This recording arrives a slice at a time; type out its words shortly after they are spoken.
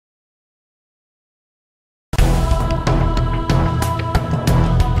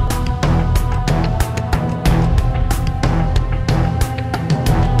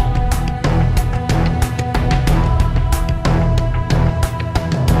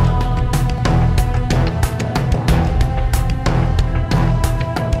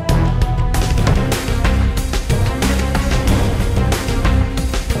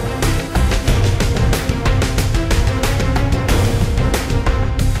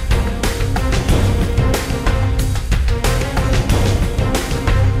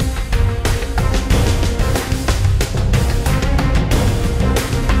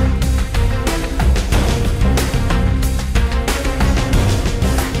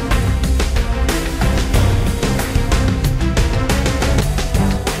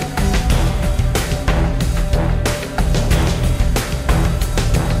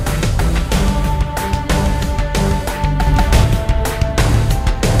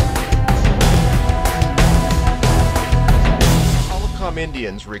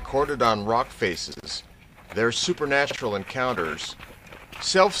Indians recorded on rock faces, their supernatural encounters,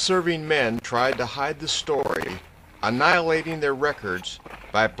 self-serving men tried to hide the story, annihilating their records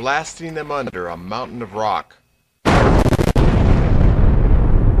by blasting them under a mountain of rock.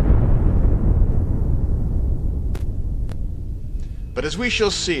 But as we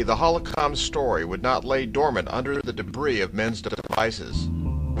shall see, the Holocom story would not lay dormant under the debris of men's devices.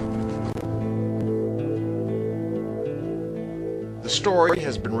 The story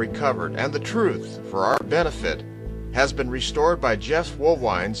has been recovered, and the truth, for our benefit, has been restored by Jeff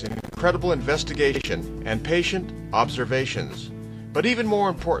Woolwine's incredible investigation and patient observations. But even more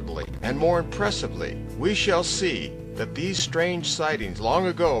importantly, and more impressively, we shall see that these strange sightings long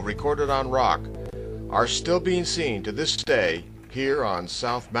ago recorded on rock are still being seen to this day here on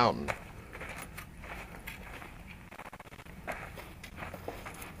South Mountain.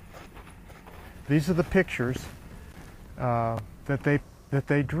 These are the pictures that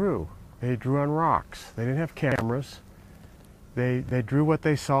they drew. They drew on rocks. They didn't have cameras. They drew what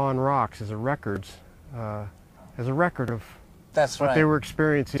they saw on rocks as a record of what they were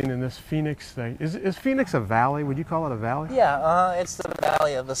experiencing in this Phoenix thing. Is Phoenix a valley? Would you call it a valley? Yeah, it's the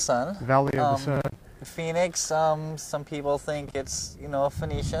Valley of the Sun. Valley of the Sun. Phoenix, some people think it's,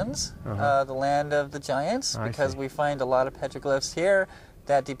 Phoenicians, the land of the giants, because we find a lot of petroglyphs here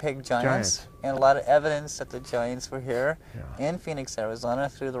that depict giants, and a lot of evidence that the giants were here in Phoenix, Arizona,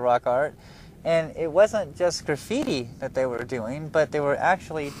 through the rock art. And it wasn't just graffiti that they were doing, but they were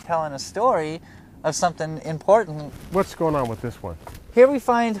actually telling a story of something important. What's going on with this one? Here we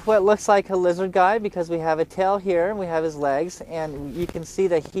find what looks like a lizard guy, because we have a tail here, and we have his legs, and you can see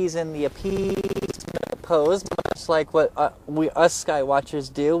that he's in the appeasement pose, much like what us sky watchers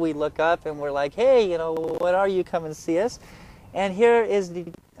do. We look up and we're like, hey, what are you? Come and see us. And here is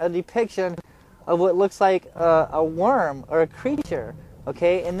a depiction of what looks like a worm or a creature,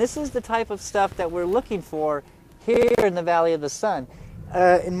 okay? And this is the type of stuff that we're looking for here in the Valley of the Sun.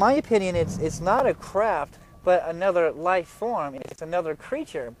 In my opinion, it's not a craft, but another life form. It's another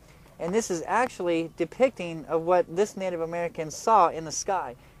creature. And this is actually depicting of what this Native American saw in the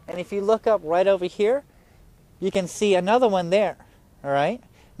sky. And if you look up right over here, you can see another one there, all right?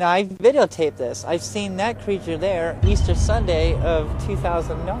 Now, I videotaped this. I've seen that creature there Easter Sunday of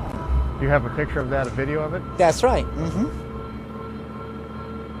 2009. You have a picture of that, a video of it? That's right.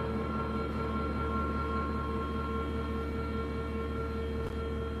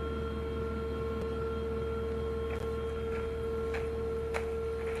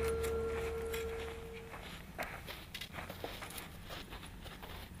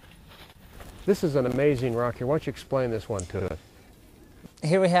 This is an amazing rock here. Why don't you explain this one to us?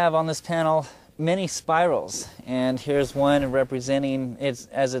 Here we have on this panel many spirals, and here's one representing it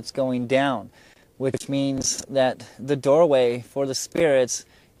as it's going down, which means that the doorway for the spirits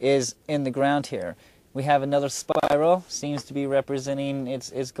is in the ground here. We have another spiral, seems to be representing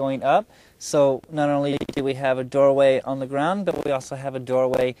it's going up. So not only do we have a doorway on the ground, but we also have a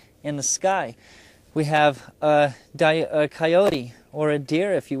doorway in the sky. We have a coyote, or a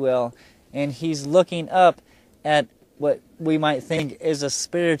deer, if you will, and he's looking up at what we might think is a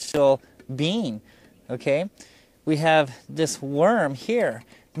spiritual being, okay? We have this worm here.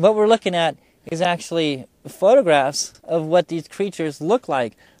 What we're looking at is actually photographs of what these creatures look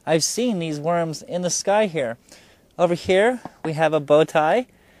like. I've seen these worms in the sky here. Over here, we have a bow tie,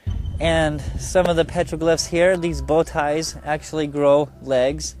 and some of the petroglyphs here, these bow ties actually grow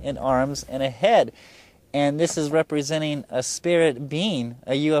legs and arms and a head. And this is representing a spirit being,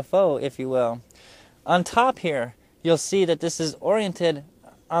 a UFO, if you will. On top here, you'll see that this is oriented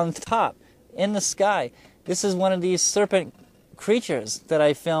on top, in the sky. This is one of these serpent creatures that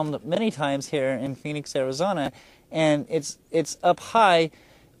I filmed many times here in Phoenix, Arizona, and it's up high,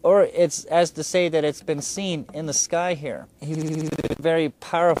 or it's as to say that it's been seen in the sky here. He's a very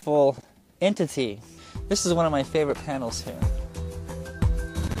powerful entity. This is one of my favorite panels here.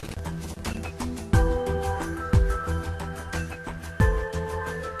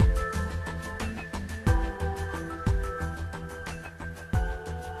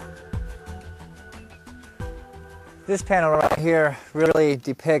 This panel right here really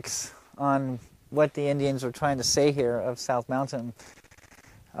depicts on what the Indians were trying to say here of South Mountain.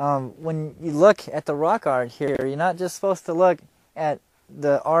 When you look at the rock art here, you're not just supposed to look at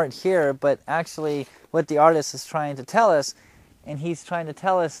the art here, but actually what the artist is trying to tell us. And he's trying to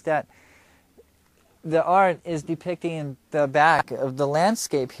tell us that the art is depicting the back of the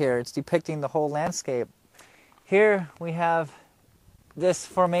landscape here. It's depicting the whole landscape. Here we have this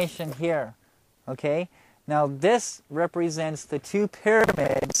formation here, okay? Now this represents the two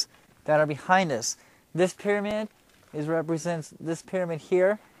pyramids that are behind us. This pyramid represents this pyramid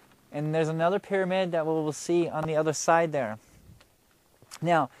here, and there's another pyramid that we'll see on the other side there.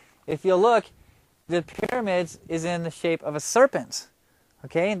 Now, if you look, the pyramids is in the shape of a serpent.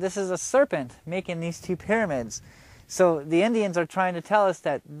 Okay, this is a serpent making these two pyramids. So the Indians are trying to tell us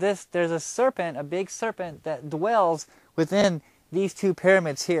that there's a serpent, a big serpent, that dwells within these two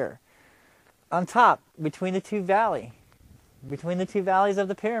pyramids here. On top, between the two valleys of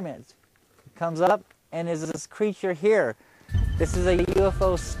the pyramids, it comes up and is this creature here. This is a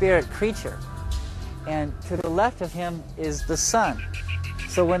UFO spirit creature. And to the left of him is the sun.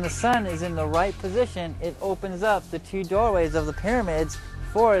 So when the sun is in the right position, it opens up the two doorways of the pyramids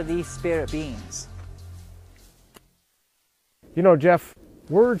for these spirit beings. You know, Jeff,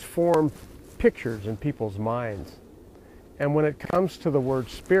 words form pictures in people's minds. And when it comes to the word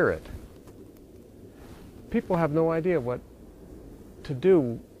spirit, people have no idea what to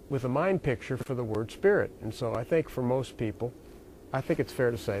do with a mind picture for the word spirit. And so I think for most people, I think it's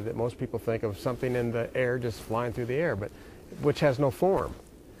fair to say that most people think of something in the air just flying through the air, but which has no form.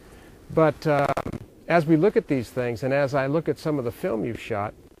 But as we look at these things, and as I look at some of the film you've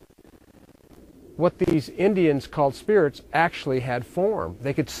shot, what these Indians called spirits actually had form.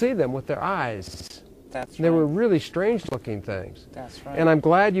 They could see them with their eyes. That's right. They were really strange looking things. That's right. And I'm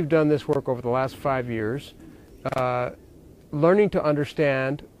glad you've done this work over the last 5 years, learning to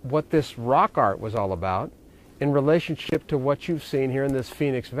understand what this rock art was all about in relationship to what you've seen here in this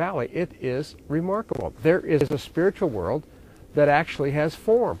Phoenix Valley. It is remarkable. There is a spiritual world that actually has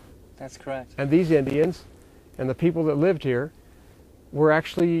form. That's correct. And these Indians and the people that lived here were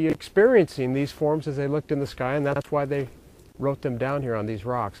actually experiencing these forms as they looked in the sky, and that's why they wrote them down here on these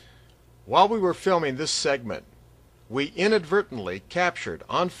rocks. While we were filming this segment, we inadvertently captured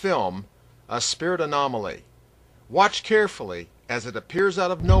on film a spirit anomaly. Watch carefully as it appears out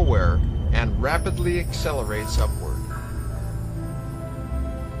of nowhere and rapidly accelerates upward.